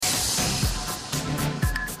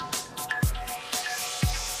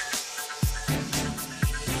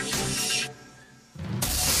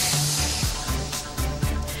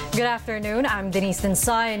Good afternoon, I'm Denise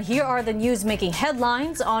Tinsay, and here are the news making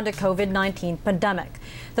headlines on the COVID-19 pandemic.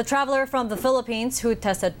 The traveler from the Philippines who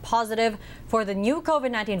tested positive for the new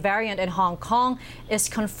COVID-19 variant in Hong Kong is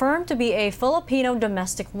confirmed to be a Filipino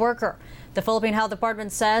domestic worker. The Philippine Health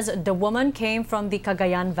Department says the woman came from the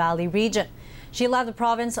Cagayan Valley region. She left the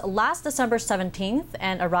province last December 17th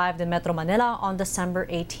and arrived in Metro Manila on December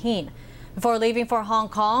 18. Before leaving for Hong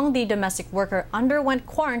Kong, the domestic worker underwent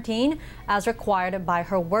quarantine as required by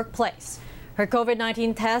her workplace. Her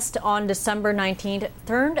COVID-19 test on December 19th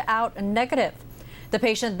turned out negative. The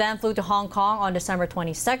patient then flew to Hong Kong on December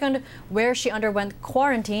 22nd, where she underwent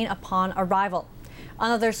quarantine upon arrival.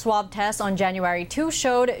 Another swab test on January 2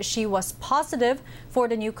 showed she was positive for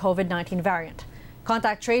the new COVID-19 variant.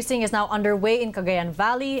 Contact tracing is now underway in Cagayan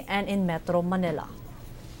Valley and in Metro Manila.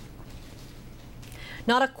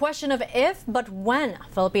 Not a question of if, but when.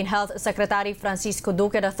 Philippine Health Secretary Francisco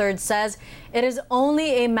Duque III says it is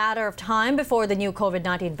only a matter of time before the new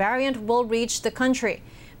COVID-19 variant will reach the country.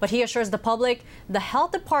 But he assures the public the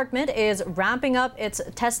health department is ramping up its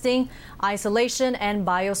testing, isolation, and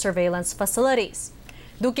biosurveillance facilities.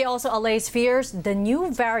 Duque also allays fears the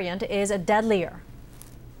new variant is deadlier.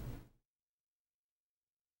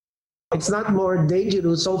 It's not more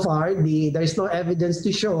dangerous so far. There is no evidence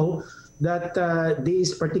to show that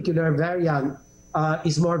this particular variant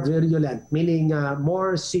is more virulent, meaning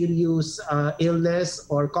more serious illness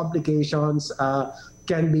or complications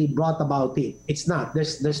can be brought about it. It's not.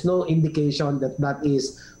 There's no indication that that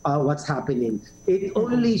is what's happening. It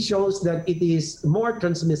only shows that it is more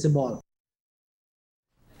transmissible.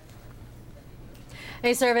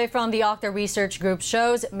 A survey from the Octa Research Group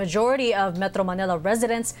shows majority of Metro Manila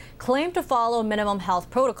residents claim to follow minimum health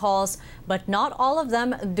protocols, but not all of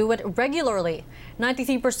them do it regularly.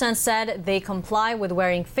 93% said they comply with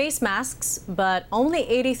wearing face masks, but only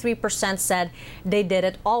 83% said they did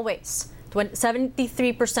it always.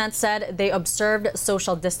 73% said they observed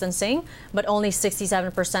social distancing, but only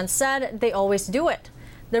 67% said they always do it.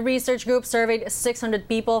 The research group surveyed 600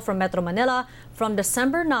 people from Metro Manila from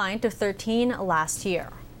December 9 to 13 last year.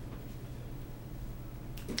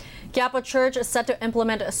 Quiapo Church is set to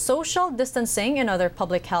implement social distancing and other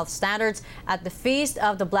public health standards at the Feast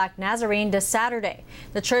of the Black Nazarene this Saturday.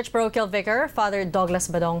 The church parochial vicar, Father Douglas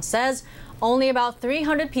Badong, says only about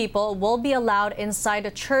 300 people will be allowed inside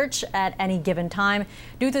the church at any given time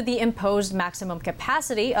due to the imposed maximum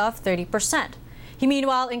capacity of 30%. He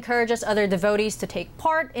meanwhile encourages other devotees to take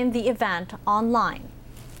part in the event online.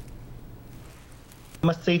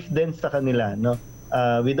 Mas safe din sa kanila, no?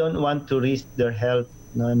 We don't want to risk their health,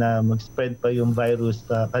 no, na mag-spread pa yung virus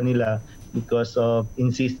sa kanila because of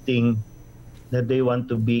insisting that they want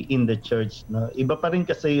to be in the church, no? Iba pa rin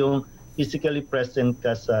kasi yung physically present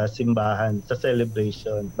ka sa simbahan, sa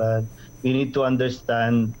celebration, but we need to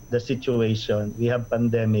understand the situation. We have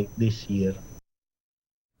pandemic this year.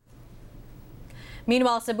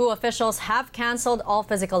 Meanwhile, Cebu officials have canceled all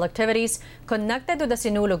physical activities connected to the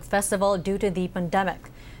Sinulog Festival due to the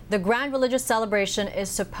pandemic. The grand religious celebration is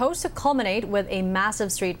supposed to culminate with a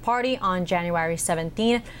massive street party on January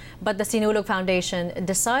 17, but the Sinulog Foundation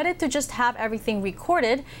decided to just have everything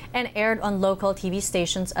recorded and aired on local TV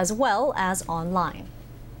stations as well as online.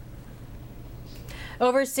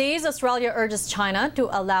 Overseas, Australia urges China to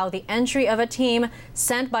allow the entry of a team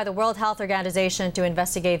sent by the World Health Organization to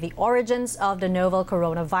investigate the origins of the novel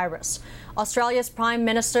coronavirus. Australia's Foreign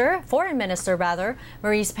Minister,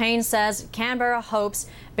 Marise Payne says Canberra hopes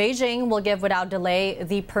Beijing will give without delay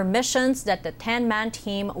the permissions that the 10-man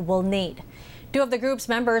team will need. Two of the group's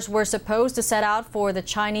members were supposed to set out for the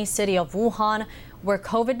Chinese city of Wuhan, where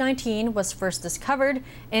COVID-19 was first discovered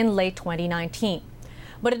in late 2019.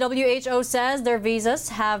 But the WHO says their visas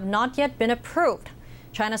have not yet been approved.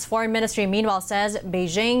 China's foreign ministry, meanwhile, says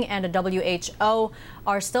Beijing and the WHO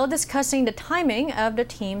are still discussing the timing of the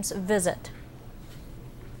team's visit.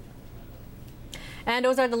 And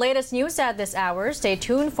those are the latest news at this hour. Stay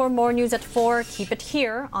tuned for more news at 4. Keep it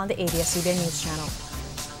here on the ABS-CBN News Channel.